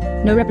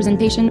podcast. No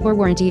representation or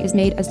warranty is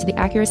made as to the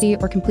accuracy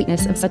or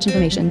completeness of such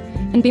information,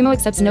 and BMO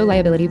accepts no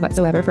liability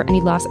whatsoever for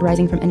any loss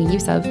arising from any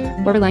use of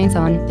or reliance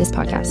on this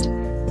podcast.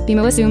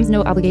 BMO assumes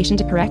no obligation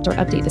to correct or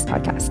update this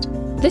podcast.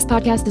 This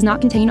podcast does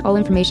not contain all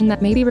information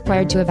that may be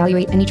required to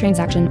evaluate any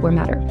transaction or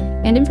matter,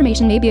 and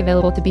information may be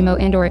available to BMO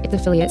and/or its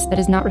affiliates that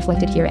is not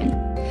reflected herein.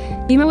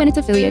 BMO and its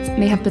affiliates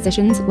may have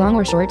positions, long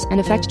or short, and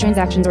affect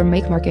transactions or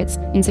make markets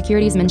in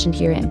securities mentioned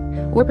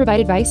herein, or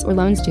provide advice or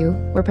loans to,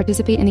 or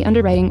participate in the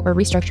underwriting or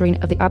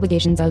restructuring of the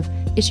obligations of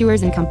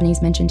issuers and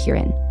companies mentioned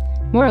herein.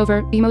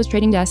 Moreover, BMO's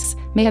trading desks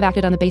may have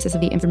acted on the basis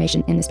of the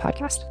information in this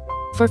podcast.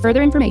 For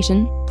further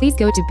information, please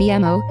go to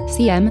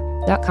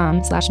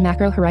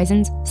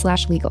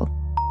bmocm.com/macrohorizons/legal.